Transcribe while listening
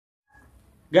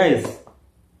Guys,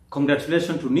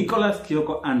 congratulations to Nicholas,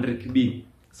 Kioko, and Rick B.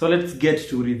 So let's get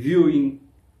to reviewing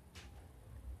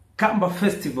Kamba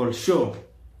Festival show.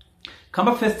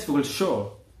 Kamba Festival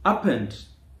show happened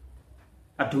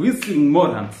at Whistling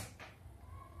Morans.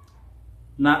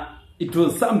 Now, it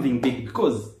was something big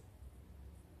because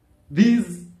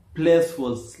this place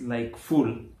was like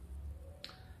full.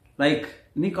 Like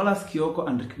Nicholas, Kioko,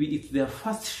 and Rick B, it's their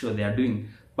first show they are doing,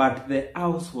 but the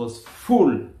house was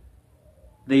full.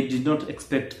 They did not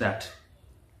expect that.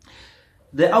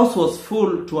 The house was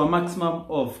full to a maximum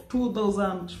of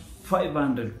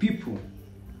 2,500 people.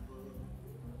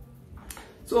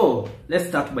 So let's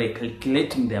start by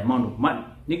calculating the amount of money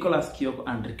Nicholas, Kioko,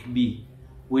 and Rick B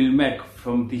will make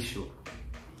from this show.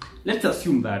 Let's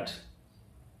assume that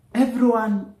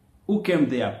everyone who came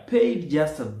there paid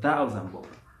just 1,000 bob.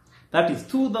 That is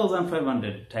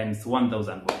 2,500 times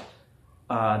 1,000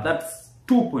 bob. That's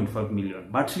 2.5 million.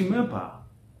 But remember,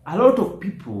 a lot of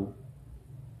people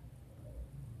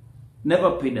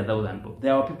never paid 1,000 bob.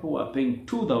 There were people who were paying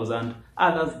 2,000,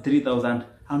 others 3,000,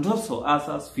 and also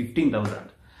others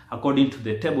 15,000, according to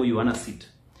the table you wanna sit.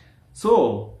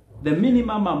 So the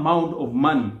minimum amount of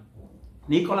money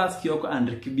Nicholas, Kioko, and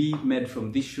Rick B made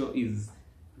from this show is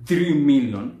 3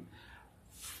 million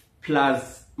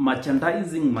plus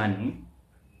merchandising money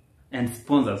and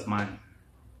sponsors money.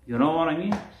 You know what I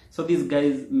mean? So these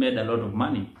guys made a lot of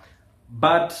money.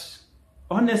 But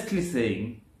honestly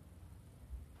saying,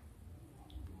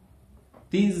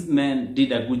 these men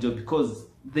did a good job because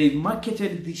they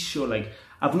marketed this show like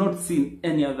I've not seen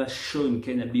any other show in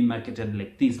Kenya be marketed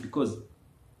like this, because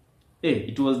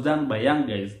it was done by young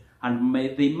guys and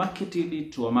they marketed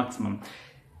it to a maximum.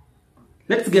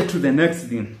 Let's get to the next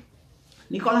thing.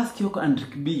 Nicholas, Kioko, and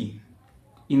Rick B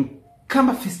in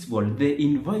Kamba Festival, they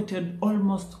invited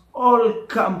almost all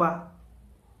Kamba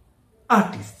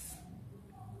artists.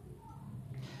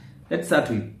 Let's start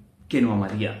with Ken wa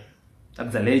Maria.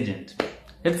 That's a legend.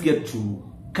 Let's get to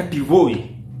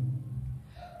Kativoi.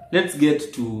 Let's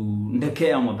get to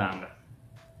Ndekea Modanga.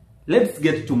 Let's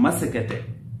get to Masekete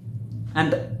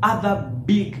and other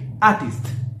big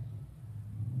artists.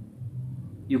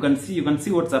 You can see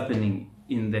what's happening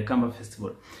in the Kamba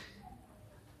Festival.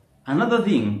 Another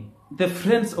thing, the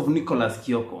friends of Nicholas,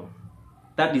 Kioko,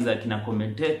 that is Akina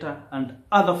Commentator and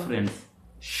other friends,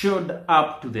 showed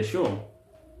up to the show.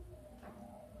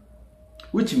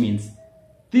 Which means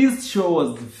this show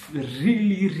was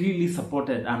really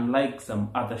supported, unlike some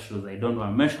other shows I don't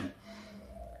want to mention.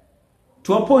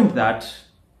 To a point that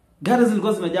gari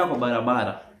zilikuwa zimejaa kwa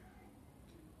barabara.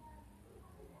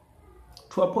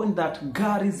 To a point that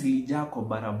gari zilijaa kwa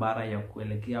barabara ya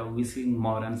kuelekea Whistling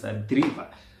Morans and River.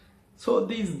 So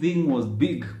this thing was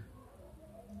big.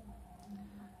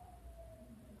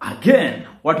 Again,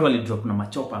 watu walidrop na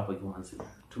machopa hapo hivyo manzi.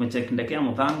 Tumecheck Ndekea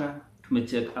Muthanga,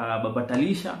 tumecheck Baba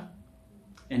Talisha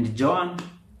and Joan.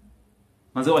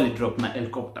 Manzi walidrop na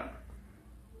helicopter.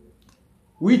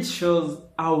 Which shows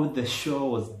how the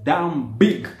show was damn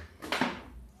big.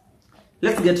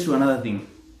 Let's get to another thing.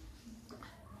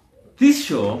 This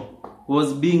show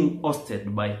was being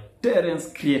hosted by Terence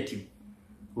Creative.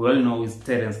 We all know is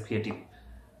Terence Creative.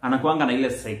 Anakuanga na ile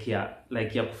psyche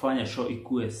ya kufanya show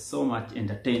ikuwe so much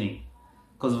entertaining.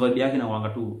 Cause vibe yake inakuanga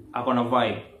tu, ako na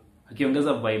vibe.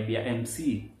 Akiongeza vibe ya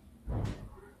MC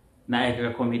na eka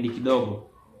comedy kidogo,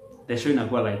 the show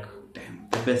inakuwa like, damn,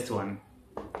 the best one.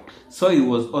 So he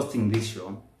was hosting this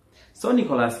show. So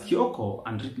Nicholas, Kioko,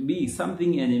 and Rick B,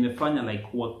 something yenye imefanya like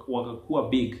wakakuwa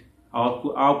big,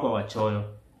 hawakuwa wachoyo.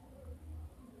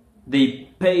 They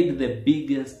paid the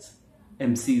biggest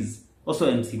MCs.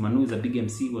 Also MC Manu is a big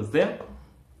MC, was there.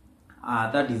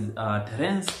 That is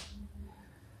Terence.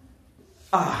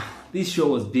 This show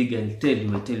was big, I'll tell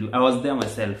you. I was there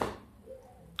myself.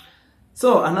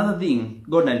 So another thing,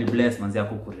 God ali bless manzi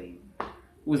yako kule.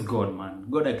 Who's God, man?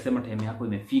 God akisema time yako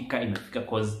imefika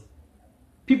cause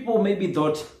people maybe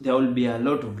thought there will be a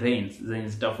lot of rains zenye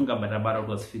zitafunga barabara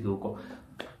usifike huko.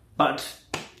 But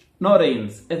no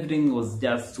rains. Everything was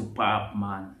just superb,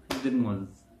 man. Everything was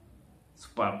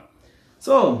superb.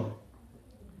 So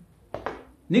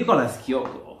Nicholas,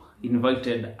 Kioko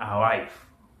invited our wife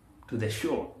to the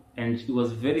show, and he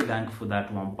was very thankful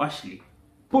that Wambashli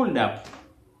pulled up.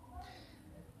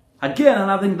 Again,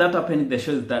 another thing that happened in the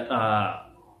show is that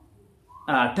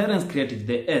Terence Creative,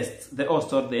 the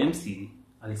host or the MC,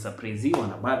 alisurprise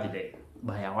on a birthday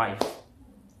by a wife.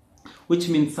 Which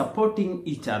means supporting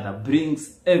each other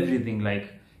brings everything,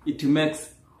 like it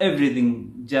makes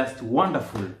everything just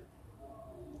wonderful.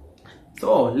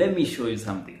 So let me show you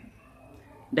something.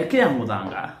 Ndekea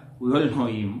Muthanga, we all know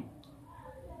him,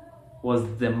 was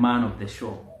the man of the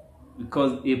show.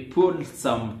 because he pulled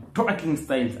some twerking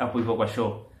styles hapo hivyo kwa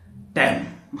show. Damn.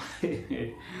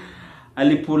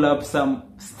 Ali pull up some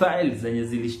styles zenye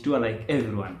zilishtua like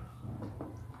everyone.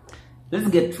 Let's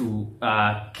get to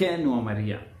Ken wa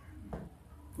Maria.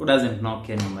 Who doesn't know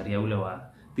Ken wa Maria? Ule wa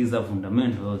these are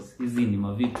fundamentals. Hizi ni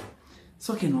mavitu.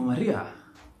 So Ken wa Maria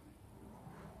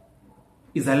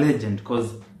is a legend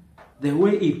because the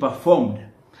way he performed,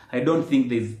 I don't think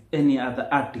there's any other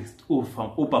artist who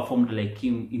performed like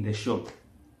him in the show.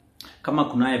 Kama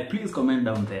kunaye, please comment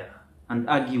down there and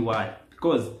argue why.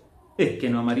 Because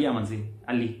Ken wa Maria manzi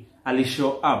ali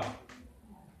show up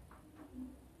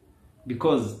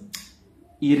because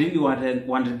he really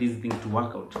wanted this thing to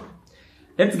work out.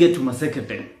 Let's get to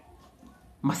Masekete.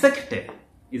 Masekete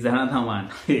is another one.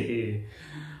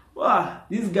 Wow,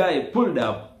 this guy pulled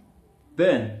up.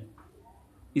 Then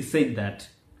he said that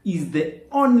he's the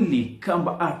only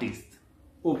Kamba artist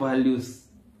who values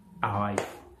a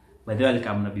wife. By the way,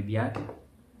 alikam na bibi yake.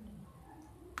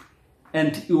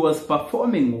 And he was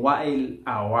performing while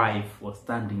a wife was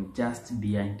standing just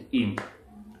behind him.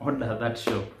 What does that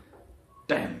show?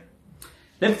 Damn.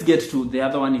 Let's get to the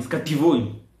other one is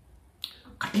Kativoi.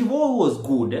 Kativoi was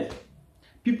good, eh?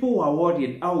 People were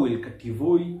worried how will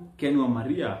Kativoi, Ken wa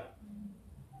Maria,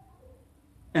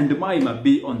 and Maima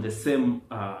be on the same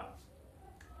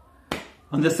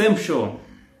show.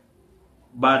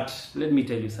 But let me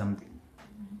tell you something.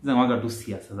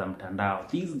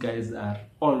 These guys are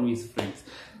always friends.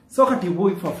 So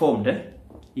Kativoi performed, eh?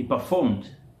 He performed.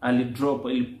 Ali drop,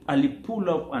 Ali pull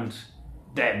up, and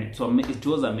damn, it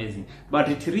was amazing. But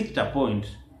it reached a point.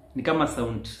 Ni kama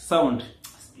sound.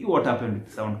 See what happened with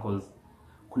the sound, cause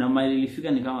kuna mali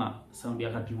ilifika ni kama sound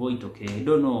ya Kativoi itokee. I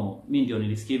don't know. Mimi ndio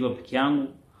nilisikia hivyo peke yangu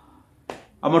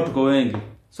ama tuko wengi.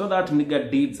 So that nigga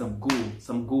did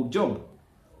some good job.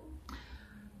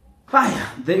 Fire.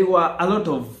 There were a lot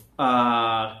of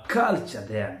culture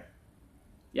there.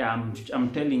 Yeah,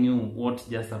 I'm telling you what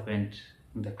just happened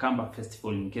in the Kamba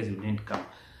Festival in case you didn't come.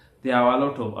 There are a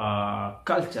lot of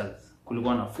cultures.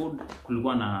 Kulikuwa na food,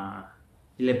 kulikuwa na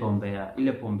ile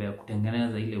pombe ya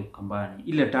kutengeneza ile ukambani.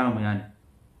 Ile tamu yani.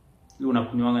 Ile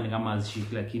unakunywanga ni kama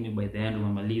azishiki, lakini by the end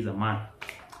umemaliza man.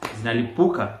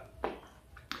 Zinalipuka.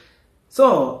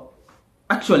 So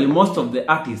actually most of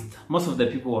the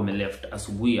people were left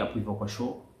asubuhi hapo hivyo kwa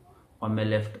show. Were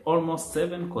left almost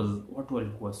 7 because watu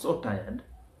walikuwa so tired.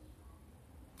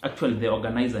 Actually the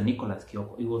organizer Nicholas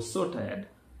Kioko, he was so tired.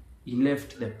 He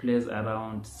left the place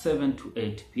around 7 to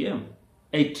 8 p.m.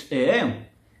 8 a.m.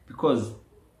 because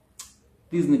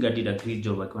this nigga did a great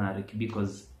job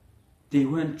because they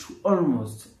went to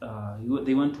almost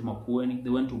they went to Makueni, they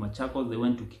went to Machakos, they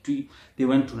went to Kitui, they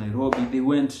went to Nairobi,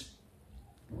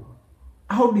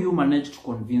 how do you manage to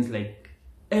convince like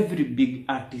every big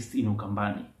artist in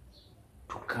Ukambani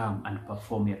to come and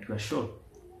perform at your show?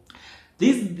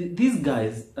 These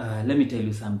guys, let me tell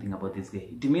you something about this guy.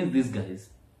 It means these guys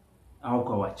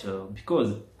hawako wacho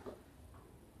because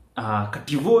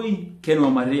Kativoi, Ken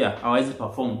wa Maria hawezi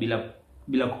perform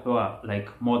bila kupewa like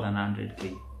more than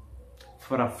 100k.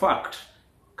 For a fact,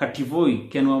 Kativoi,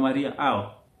 Ken wa Maria,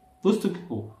 those two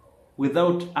people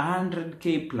without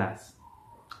 100k plus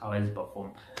hawezi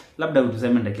perform. Labda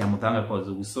utuseme Ndeke ya Muthanga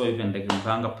because we saw even Ndeke ya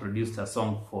Muthanga produced a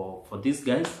song for these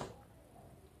guys.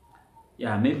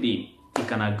 Yeah, maybe you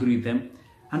can agree with them.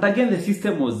 And again, the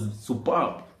system was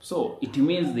superb. So it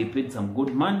means they paid some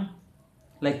good money.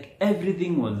 Like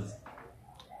everything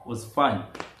was fine.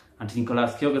 And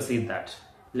Nicholas Kioko said that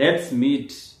let's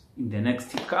meet in the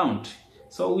next count.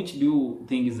 So which do you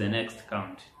think is the next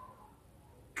count?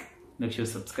 Make sure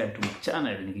you subscribe to my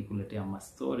channel. Nikikuletea ma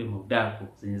story, maudaku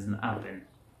zenye zina happen.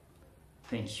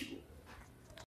 Thank you.